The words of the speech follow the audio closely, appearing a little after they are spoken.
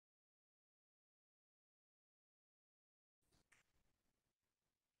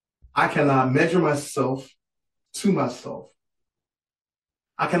I cannot measure myself to myself.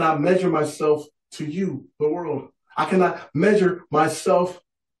 I cannot measure myself to you, the world. I cannot measure myself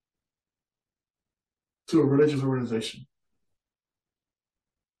to a religious organization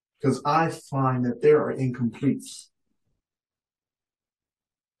because I find that there are incompletes.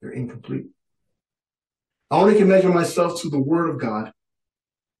 They're incomplete. I only can measure myself to the word of God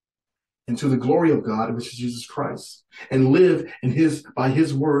and to the glory of God, which is Jesus Christ, and live by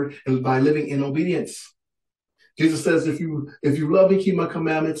his word and by living in obedience. Jesus says, if you love me, keep my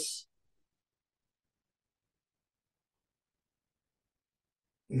commandments.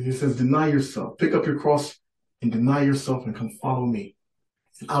 And he says, deny yourself, pick up your cross and deny yourself and come follow me.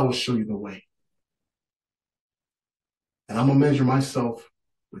 And I will show you the way. And I'm going to measure myself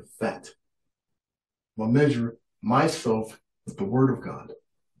with that. I'm going to measure myself with the word of God.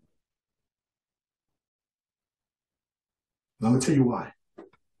 And I'm going to tell you why.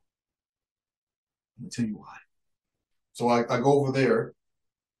 So I go over there,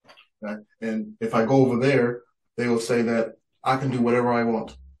 right? And if I go over there, they will say that I can do whatever I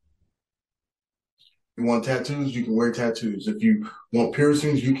want. You want tattoos, you can wear tattoos. If you want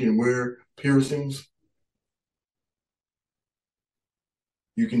piercings, you can wear piercings.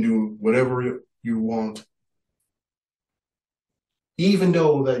 You can do whatever you want, even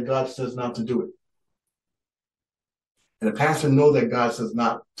though that God says not to do it. And the pastor knows that God says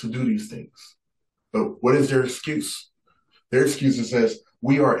not to do these things. But what is their excuse? Their excuse is says,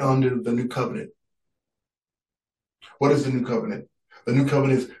 we are under the new covenant. What is the new covenant? The new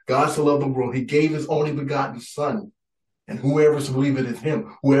covenant is God so loved the world, he gave his only begotten son. And whoever believeth in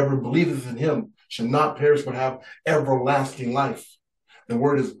him, whoever believeth in him shall not perish but have everlasting life. The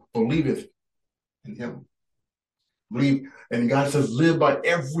word is believeth in him. Believe, and God says, live by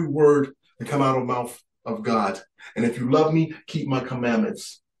every word that come out of the mouth of God. And if you love me, keep my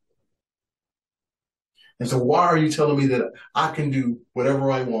commandments. And so why are you telling me that I can do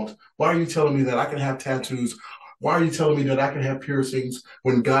whatever I want? Why are you telling me that I can have tattoos? Why are you telling me that I can have piercings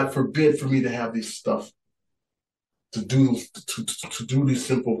when God forbid for me to have this stuff, to do these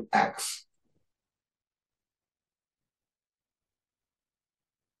simple acts?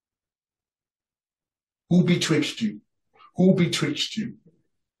 Who betwixt you? Who betwixt you?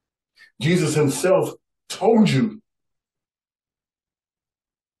 Jesus himself told you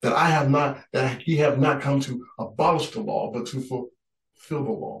that he have not come to abolish the law, but to fulfill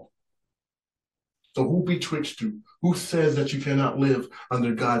the law. So who betwixt you? Who says that you cannot live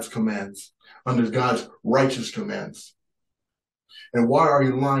under God's commands, under God's righteous commands? And why are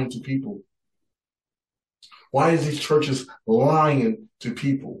you lying to people? Why is these churches lying to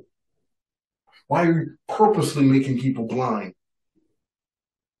people? Why are you purposely making people blind?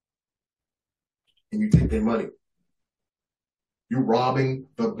 And you take their money. You're robbing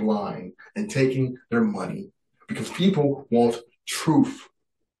the blind and taking their money because people want truth.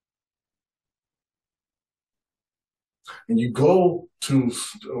 And you go to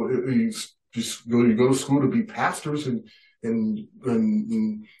school to be pastors, and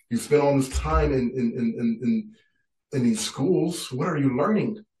you spend all this time in these schools. What are you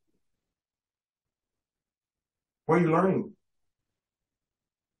learning? What are you learning?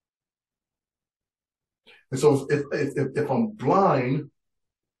 And so if I'm blind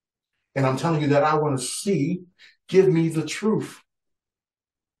and I'm telling you that I want to see, give me the truth.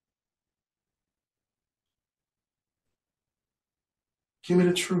 Give me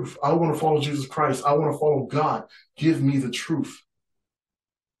the truth. I want to follow Jesus Christ. I want to follow God. Give me the truth.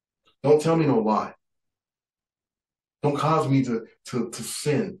 Don't tell me no lie. Don't cause me to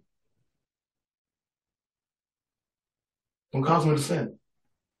sin. Don't cause me to sin.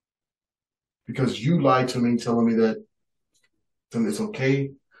 Because you lied to me telling me that it's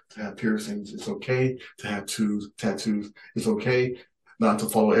okay to have piercings. It's okay to have tattoos. It's okay not to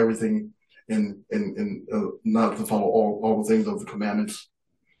follow everything and not to follow all the things of the commandments.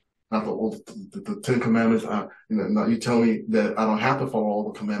 Not the 10 commandments. You tell me that I don't have to follow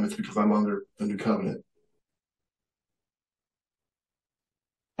all the commandments because I'm under the new covenant.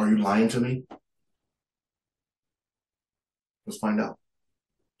 Are you lying to me? Let's find out.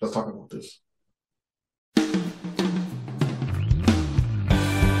 Let's talk about this.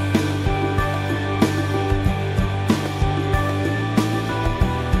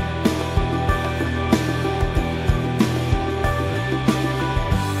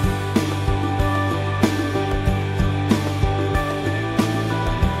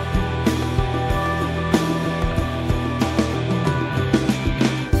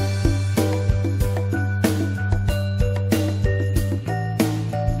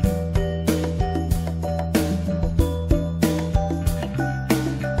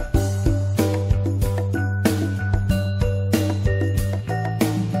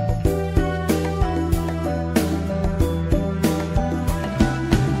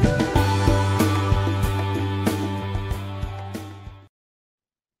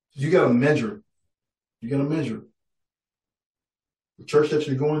 got to measure. You got to measure. The church that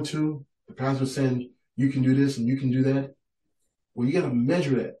you're going to, the pastor's saying you can do this and you can do that. Well, you got to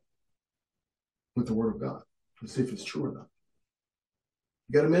measure that with the word of God and see if it's true or not.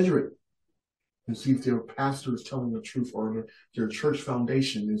 You got to measure it and see if their pastor is telling the truth or their church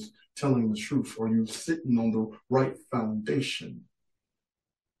foundation is telling the truth, or you sitting on the right foundation.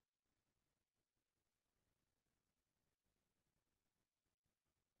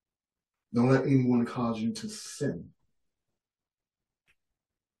 Don't let anyone cause you to sin.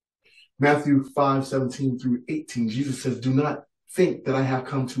 Matthew 5:17 through 18, Jesus says, do not think that I have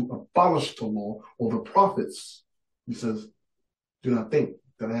come to abolish the law or the prophets. He says, do not think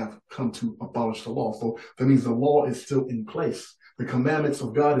that I have come to abolish the law. So that means the law is still in place. The commandments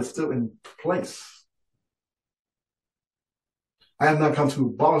of God is still in place. I have not come to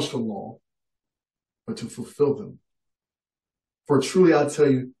abolish the law, but to fulfill them. For truly I tell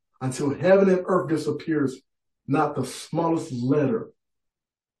you, until heaven and earth disappears, not the smallest letter,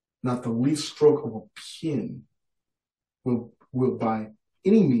 not the least stroke of a pen will by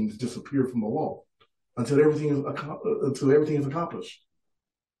any means disappear from the law until everything is accomplished.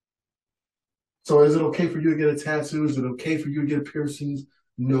 So is it okay for you to get a tattoo? Is it okay for you to get piercings?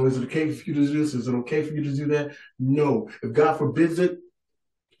 No. Is it okay for you to do this? Is it okay for you to do that? No. If God forbids it,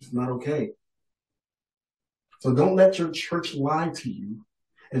 it's not okay. So don't let your church lie to you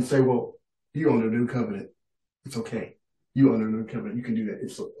and say, well, you're under the new covenant. It's okay. You're under the new covenant. You can do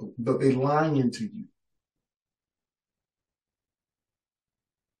that. But they're lying into you.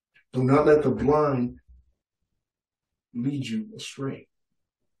 Do not let the blind lead you astray.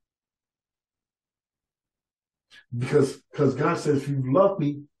 Because God says, if you love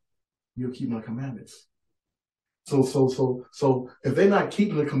me, you'll keep my commandments. So if they're not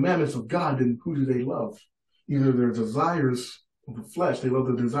keeping the commandments of God, then who do they love? Either their desires of the flesh, they love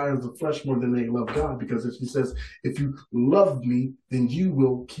the desires of the flesh more than they love God, because he says, if you love me, then you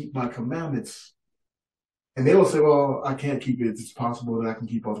will keep my commandments. And they don't say, well, I can't keep it. It's possible that I can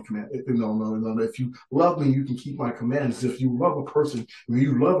keep all the commandments. No. If you love me, you can keep my commands. If you love a person, when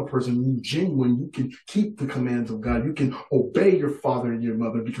you love a person, you're genuine, you can keep the commands of God. You can obey your father and your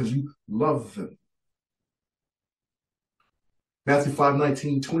mother because you love them. Matthew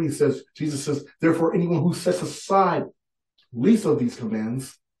 5:19-20 says, Jesus says, therefore, anyone who sets aside least of these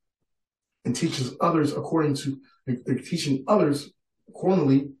commands and teaches others teaching others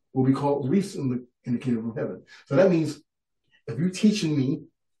accordingly will be called least in the kingdom of heaven. So that means if you're teaching me,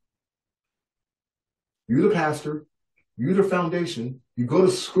 you're the pastor, you're the foundation, you go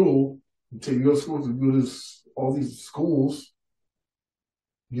to school, you go to all these schools,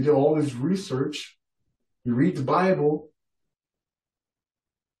 you do all this research, you read the Bible,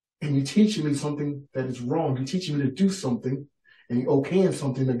 and you're teaching me something that is wrong. You're teaching me to do something, and you're okaying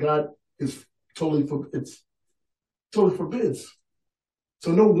something that God is totally forbids.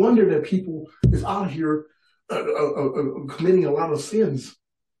 So no wonder that people is out here committing a lot of sins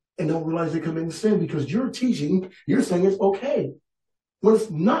and don't realize they're committing sin, because you're saying it's okay. Well,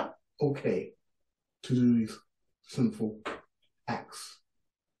 it's not okay to do these sinful acts.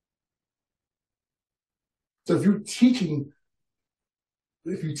 So if you're teaching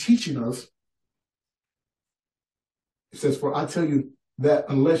us, it says, for I tell you that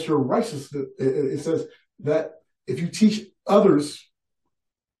unless you're righteous, it says that if you teach others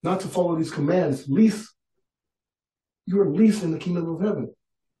not to follow these commands, you're least in the kingdom of heaven.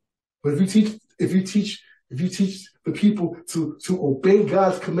 But if you teach the people to obey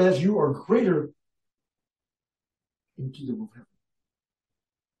God's commands, you are greater in the kingdom of heaven.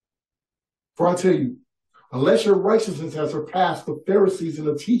 For I tell you, unless your righteousness has surpassed the Pharisees and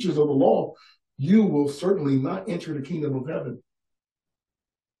the teachers of the law, you will certainly not enter the kingdom of heaven.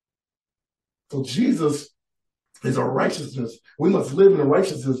 So Jesus is our righteousness. We must live in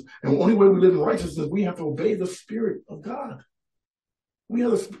righteousness. And the only way we live in righteousness, we have to obey the Spirit of God. We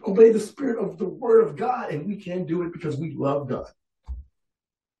have to obey the Spirit of the Word of God, and we can't do it because we love God.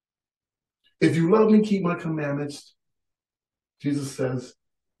 If you love me, keep my commandments. Jesus says,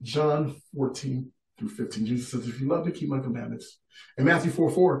 John 14-15. Jesus says, if you love me, keep my commandments. In Matthew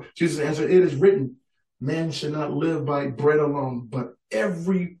 4:4, Jesus answered, it is written, man should not live by bread alone, but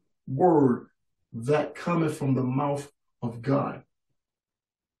every word that cometh from the mouth of God.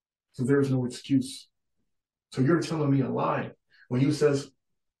 So there is no excuse. So you're telling me a lie when you says,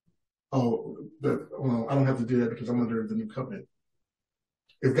 I don't have to do that because I'm under the new covenant.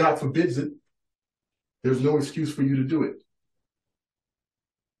 If God forbids it, there's no excuse for you to do it.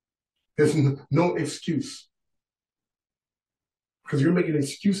 There's no excuse. Because you're making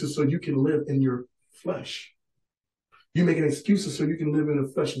excuses so you can live in your flesh. You're making excuses so you can live in the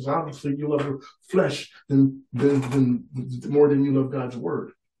flesh. Because obviously you love the flesh than more than you love God's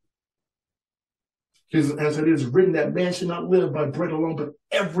word. Because as it is written, that man should not live by bread alone, but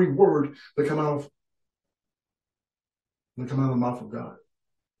every word that come out of the mouth of God.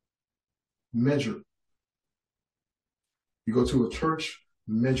 Measure. You go to a church,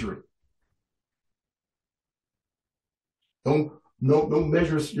 measure it. Don't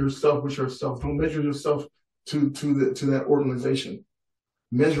measure yourself with yourself. Don't measure yourself to that organization.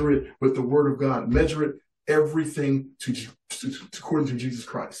 Measure it with the word of God. Measure it everything according to Jesus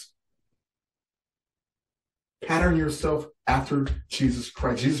Christ. Pattern yourself after Jesus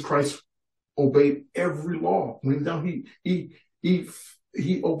Christ. Jesus Christ obeyed every law. When down he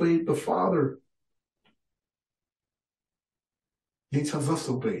obeyed the Father. He tells us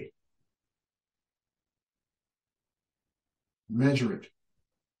to obey. Measure it.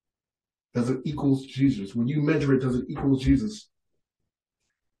 Does it equals Jesus? When you measure it, does it equals Jesus?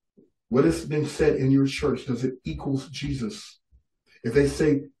 What has been said in your church, does it equals Jesus? If they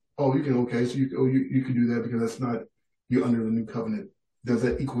say, oh, you can, okay, so you can do that because that's not, you're under the new covenant. Does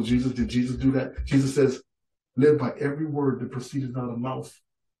that equal Jesus? Did Jesus do that? Jesus says, live by every word that proceeds out of the mouth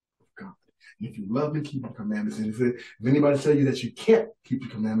of God. And if you love me, keep my commandments. And if anybody tell you that you can't keep the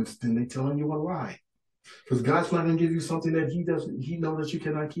commandments, then they're telling you a lie. Because God's not going to give you something that he knows that you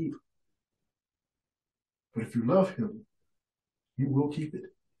cannot keep. But if you love him, you will keep it.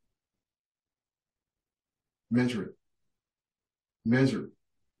 Measure it. Measure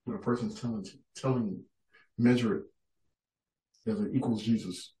what a person's telling you. Measure it. Does it equals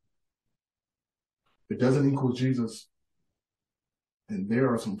Jesus? If it doesn't equal Jesus, then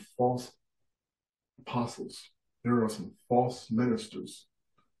there are some false apostles. There are some false ministers.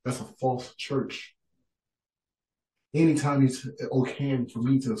 That's a false church. Anytime it's okay for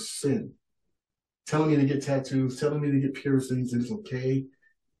me to sin, telling me to get tattoos, telling me to get piercings, and it's okay.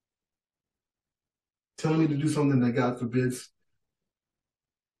 Telling me to do something that God forbids,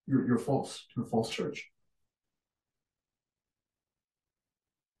 you're false. You're a false church.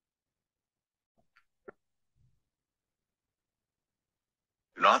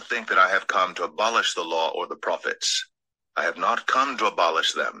 Do not think that I have come to abolish the law or the prophets. I have not come to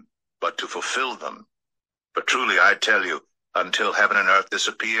abolish them, but to fulfill them. But truly I tell you, until heaven and earth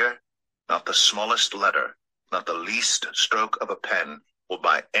disappear, not the smallest letter, not the least stroke of a pen will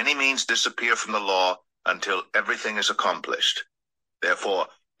by any means disappear from the law until everything is accomplished. Therefore,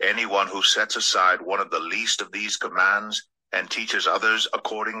 anyone who sets aside one of the least of these commands and teaches others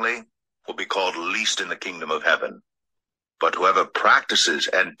accordingly will be called least in the kingdom of heaven. But whoever practices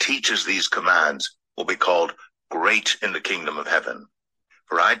and teaches these commands will be called great in the kingdom of heaven.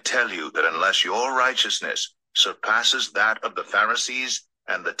 For I tell you that unless your righteousness surpasses that of the Pharisees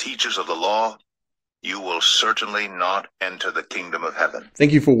and the teachers of the law, you will certainly not enter the kingdom of heaven.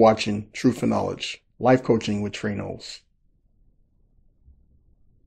 Thank you for watching Truth and Knowledge, Life Coaching with Trey Knowles.